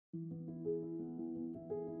My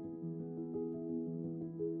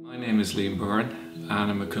name is Byrne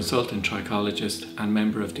and I'm a consultant trichologist and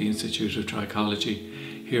member of the Institute of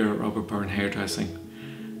Trichology here at Robert Byrne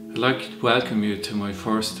Hairdressing. I'd like to welcome you to my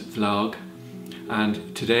first vlog,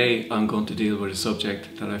 and today I'm going to deal with a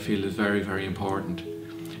subject that I feel is very important.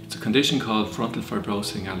 It's a condition called Frontal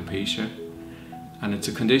Fibrosing Alopecia, and it's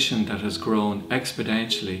a condition that has grown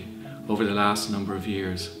exponentially over the last number of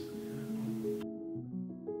years.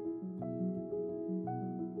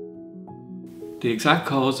 The exact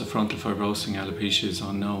cause of frontal fibrosing alopecia is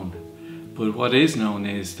unknown, but what is known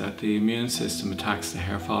is that the immune system attacks the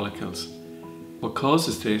hair follicles. What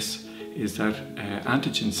causes this is that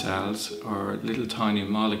antigen cells, or little tiny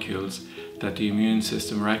molecules that the immune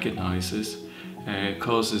system recognises,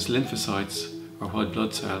 causes lymphocytes or white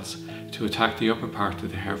blood cells to attack the upper part of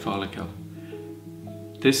the hair follicle.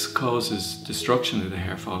 This causes destruction of the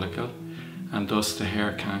hair follicle, and thus the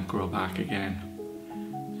hair can't grow back again.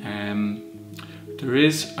 There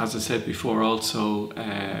is, as I said before, also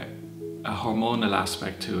a hormonal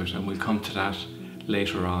aspect to it, and we'll come to that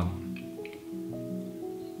later on.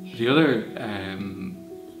 The other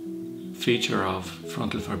feature of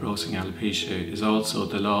frontal fibrosing alopecia is also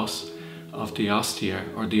the loss of the ostia,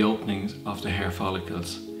 or the openings of the hair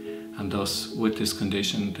follicles, and thus with this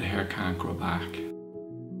condition the hair can't grow back.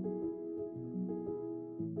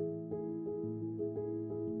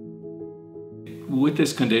 With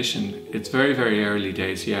this condition, it's very early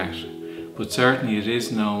days yet, but certainly it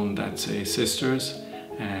is known that, say, sisters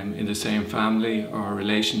in the same family or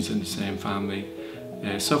relations in the same family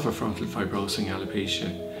suffer frontal fibrosing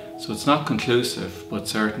alopecia. So it's not conclusive, but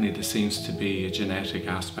certainly there seems to be a genetic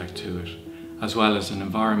aspect to it, as well as an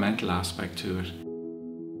environmental aspect to it.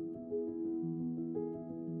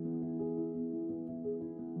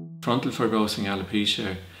 Frontal fibrosing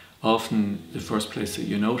alopecia, often the first place that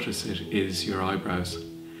you notice it is your eyebrows.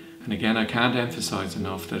 And again, I can't emphasize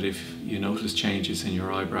enough that if you notice changes in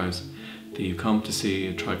your eyebrows, that you come to see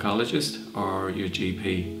a trichologist or your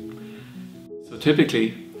GP. So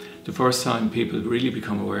typically, the first time people really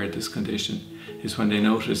become aware of this condition is when they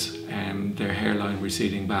notice their hairline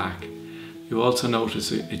receding back. You also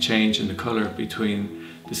notice a change in the colour between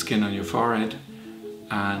the skin on your forehead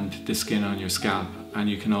and the skin on your scalp, and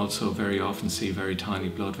you can also very often see very tiny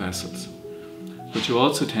blood vessels. What you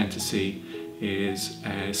also tend to see is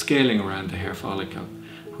scaling around the hair follicle,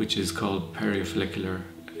 which is called perifollicular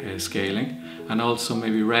scaling, and also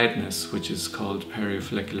maybe redness, which is called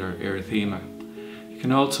perifollicular erythema. You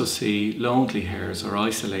can also see lonely hairs or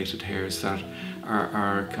isolated hairs that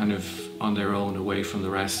are kind of on their own, away from the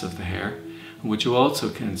rest of the hair. And what you also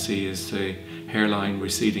can see is the hairline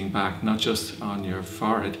receding back, not just on your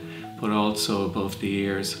forehead, but also above the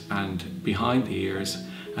ears and behind the ears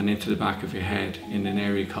and into the back of your head in an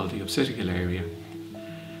area called the occipital area.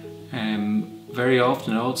 Very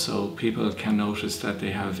often also people can notice that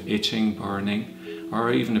they have itching, burning,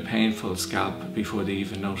 or even a painful scalp before they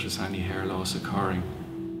even notice any hair loss occurring.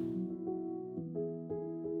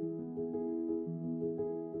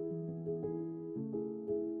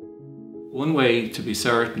 One way to be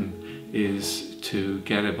certain is to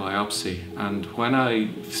get a biopsy, and when I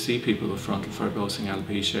see people with frontal fibrosing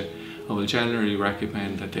alopecia, I will generally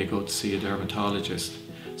recommend that they go to see a dermatologist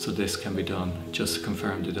so this can be done, just to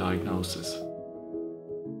confirm the diagnosis.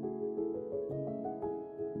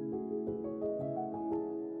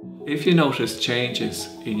 If you notice changes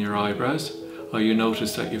in your eyebrows, or you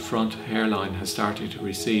notice that your front hairline has started to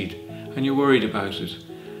recede and you're worried about it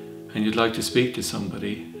and you'd like to speak to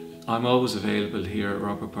somebody, I'm always available here at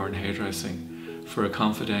Robert Byrne Hairdressing for a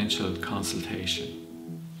confidential consultation.